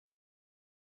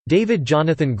David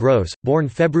Jonathan Gross, born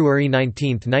February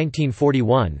 19,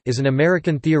 1941, is an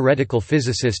American theoretical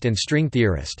physicist and string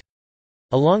theorist.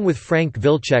 Along with Frank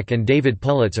Wilczek and David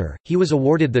Pulitzer, he was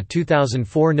awarded the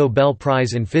 2004 Nobel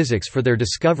Prize in Physics for their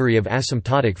discovery of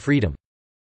asymptotic freedom.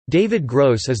 David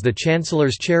Gross is the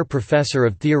Chancellor's Chair Professor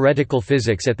of Theoretical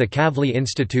Physics at the Kavli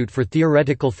Institute for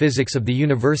Theoretical Physics of the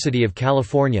University of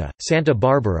California, Santa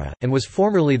Barbara, and was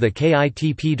formerly the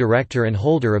KITP Director and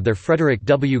holder of their Frederick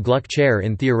W. Gluck Chair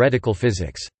in Theoretical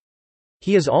Physics.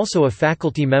 He is also a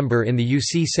faculty member in the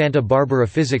UC Santa Barbara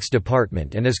Physics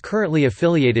Department and is currently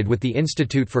affiliated with the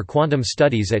Institute for Quantum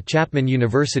Studies at Chapman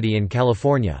University in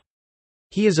California.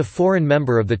 He is a foreign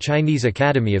member of the Chinese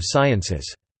Academy of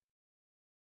Sciences.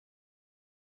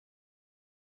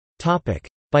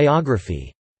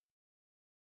 Biography.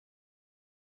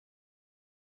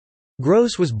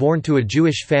 Gross was born to a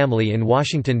Jewish family in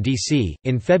Washington, D.C.,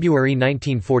 in February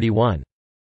 1941.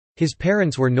 His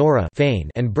parents were Nora Fain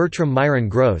and Bertram Myron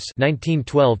Gross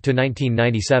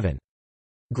 (1912–1997).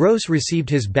 Gross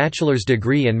received his bachelor's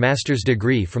degree and master's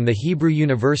degree from the Hebrew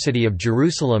University of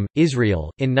Jerusalem,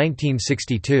 Israel, in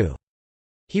 1962.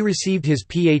 He received his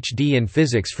Ph.D. in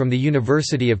physics from the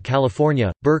University of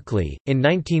California, Berkeley. In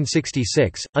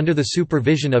 1966, under the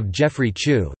supervision of Jeffrey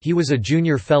Chew, he was a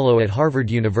junior fellow at Harvard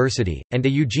University, and a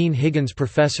Eugene Higgins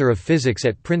Professor of Physics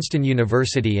at Princeton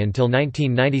University until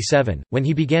 1997, when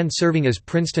he began serving as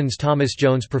Princeton's Thomas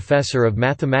Jones Professor of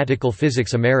Mathematical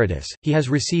Physics Emeritus. He has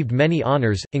received many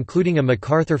honors, including a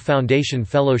MacArthur Foundation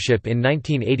Fellowship in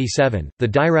 1987, the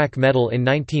Dirac Medal in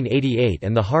 1988,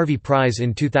 and the Harvey Prize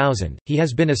in 2000. He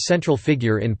has been a central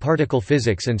figure in particle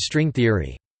physics and string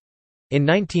theory. In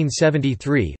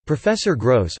 1973, Professor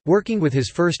Gross, working with his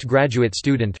first graduate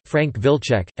student, Frank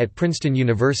Wilczek, at Princeton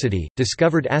University,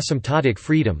 discovered asymptotic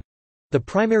freedom—the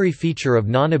primary feature of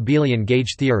non-abelian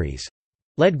gauge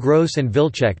theories—led Gross and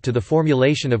Wilczek to the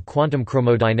formulation of quantum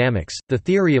chromodynamics, the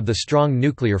theory of the strong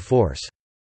nuclear force.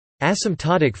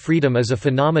 Asymptotic freedom is a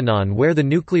phenomenon where the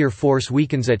nuclear force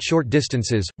weakens at short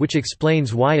distances, which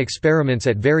explains why experiments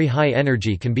at very high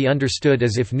energy can be understood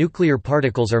as if nuclear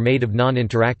particles are made of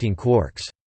non-interacting quarks.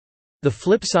 The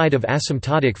flip side of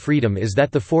asymptotic freedom is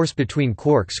that the force between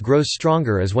quarks grows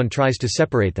stronger as one tries to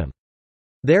separate them.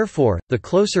 Therefore, the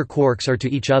closer quarks are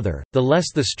to each other, the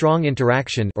less the strong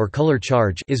interaction or color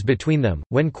charge is between them.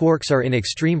 When quarks are in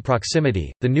extreme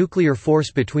proximity, the nuclear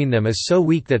force between them is so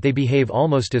weak that they behave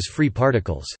almost as free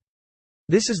particles.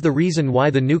 This is the reason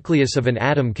why the nucleus of an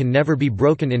atom can never be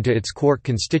broken into its quark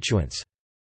constituents.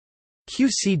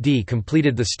 QCD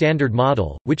completed the Standard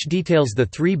Model, which details the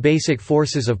three basic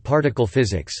forces of particle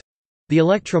physics: the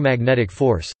electromagnetic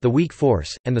force, the weak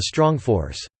force, and the strong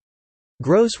force.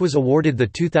 Gross was awarded the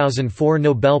 2004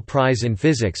 Nobel Prize in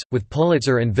Physics, with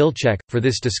Pulitzer and Wilczek, for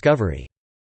this discovery.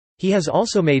 He has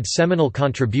also made seminal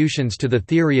contributions to the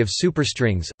theory of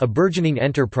superstrings, a burgeoning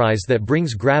enterprise that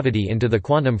brings gravity into the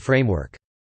quantum framework.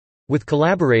 With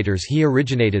collaborators he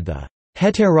originated the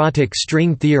heterotic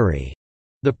string theory,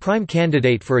 the prime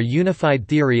candidate for a unified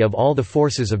theory of all the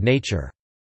forces of nature.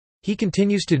 He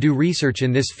continues to do research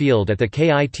in this field at the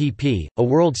KITP, a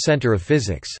world center of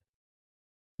physics.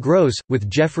 Gross, with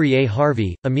Jeffrey A.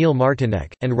 Harvey, Emil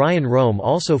Martinek, and Ryan Rohm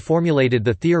also formulated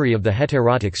the theory of the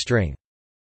heterotic string.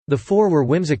 The four were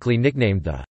whimsically nicknamed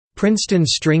the Princeton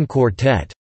String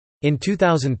Quartet. In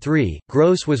 2003,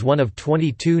 Gross was one of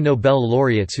 22 Nobel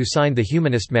laureates who signed the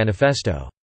Humanist Manifesto.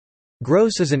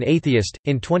 Gross is an atheist.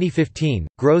 In 2015,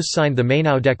 Gross signed the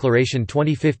Mainau Declaration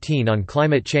 2015 on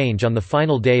climate change on the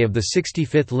final day of the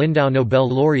 65th Lindau Nobel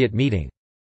laureate meeting.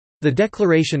 The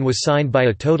declaration was signed by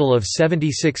a total of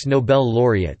 76 Nobel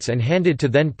laureates and handed to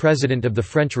then-President of the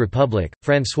French Republic,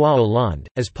 François Hollande,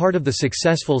 as part of the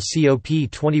successful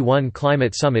COP21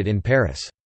 climate summit in Paris.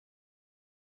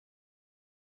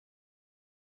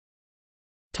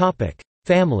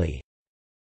 Family.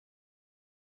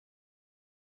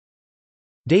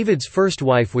 David's first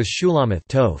wife was Shulamith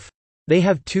Toph. They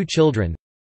have two children: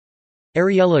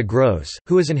 Ariella Gross,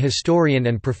 who is an historian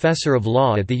and professor of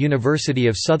law at the University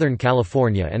of Southern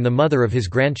California and the mother of his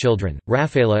grandchildren,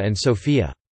 Rafaela and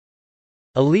Sophia.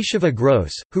 Elisheva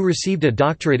Gross, who received a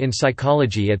doctorate in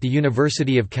psychology at the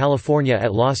University of California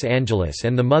at Los Angeles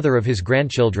and the mother of his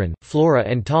grandchildren, Flora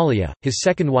and Talia. His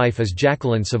second wife is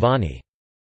Jacqueline Savani.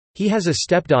 He has a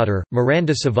stepdaughter,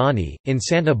 Miranda Savani, in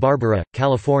Santa Barbara,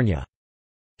 California.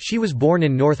 She was born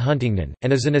in North Huntington,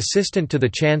 and is an assistant to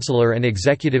the Chancellor and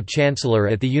Executive Chancellor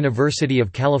at the University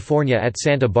of California at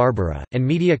Santa Barbara, and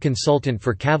media consultant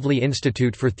for Kavli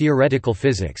Institute for Theoretical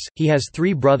Physics. He has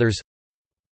three brothers: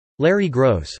 Larry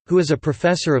Gross, who is a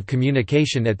professor of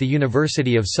communication at the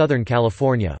University of Southern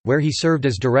California, where he served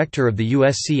as director of the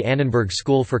USC Annenberg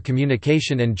School for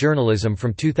Communication and Journalism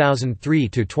from 2003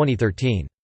 to 2013.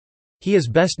 He is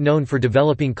best known for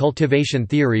developing cultivation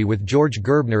theory with George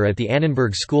Gerbner at the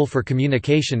Annenberg School for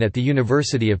Communication at the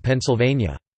University of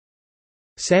Pennsylvania.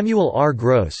 Samuel R.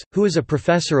 Gross, who is a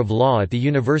professor of law at the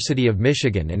University of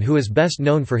Michigan and who is best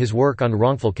known for his work on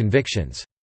wrongful convictions.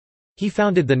 He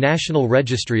founded the National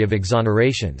Registry of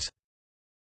Exonerations.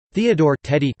 Theodore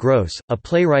Teddy Gross, a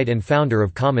playwright and founder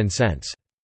of Common Sense.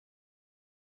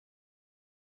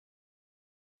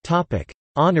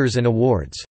 Honors and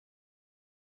awards.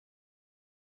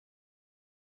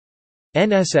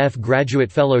 NSF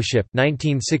Graduate Fellowship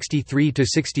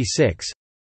 1963–66,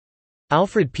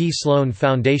 Alfred P. Sloan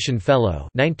Foundation Fellow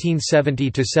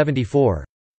 1970–74,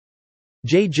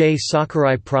 J. J.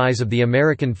 Sakurai Prize of the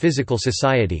American Physical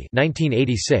Society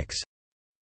 1986,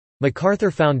 MacArthur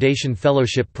Foundation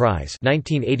Fellowship Prize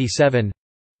 1987,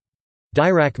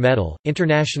 Dirac Medal,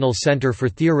 International Center for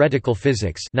Theoretical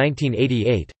Physics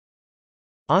 1988,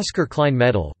 Oscar Klein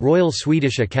Medal, Royal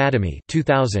Swedish Academy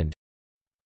 2000,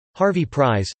 Harvey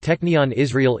Prize, Technion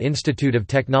Israel Institute of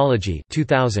Technology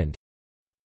 2000,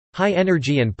 High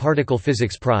Energy and Particle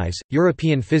Physics Prize,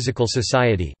 European Physical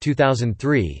Society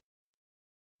 2003,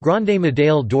 Grande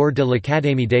Médaille d'Or de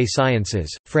l'Académie des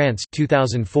Sciences, France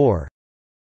 2004,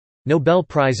 Nobel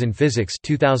Prize in Physics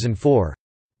 2004,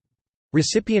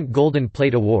 Recipient Golden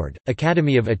Plate Award,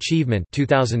 Academy of Achievement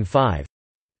 2005,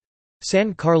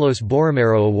 San Carlos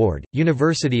Borromero Award,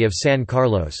 University of San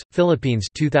Carlos, Philippines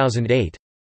 2008,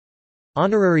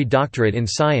 Honorary Doctorate in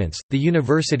Science, the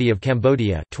University of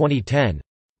Cambodia 2010,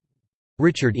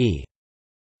 Richard E.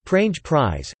 Prange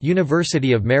Prize,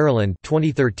 University of Maryland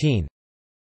 2013,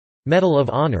 Medal of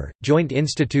Honor, Joint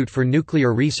Institute for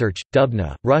Nuclear Research,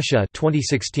 Dubna, Russia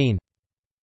 2016.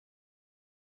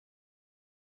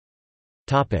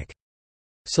 Topic: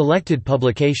 Selected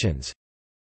publications.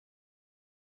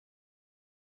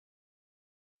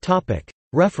 Topic: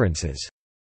 References.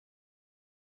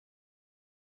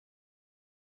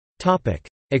 Topic: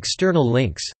 External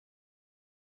links.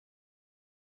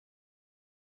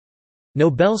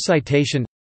 Nobel citation,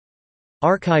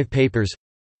 archive papers,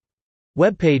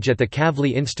 webpage at the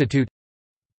Kavli Institute,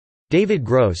 David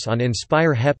Gross on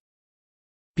Inspire HEP,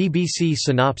 BBC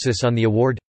synopsis on the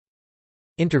award,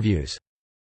 interviews.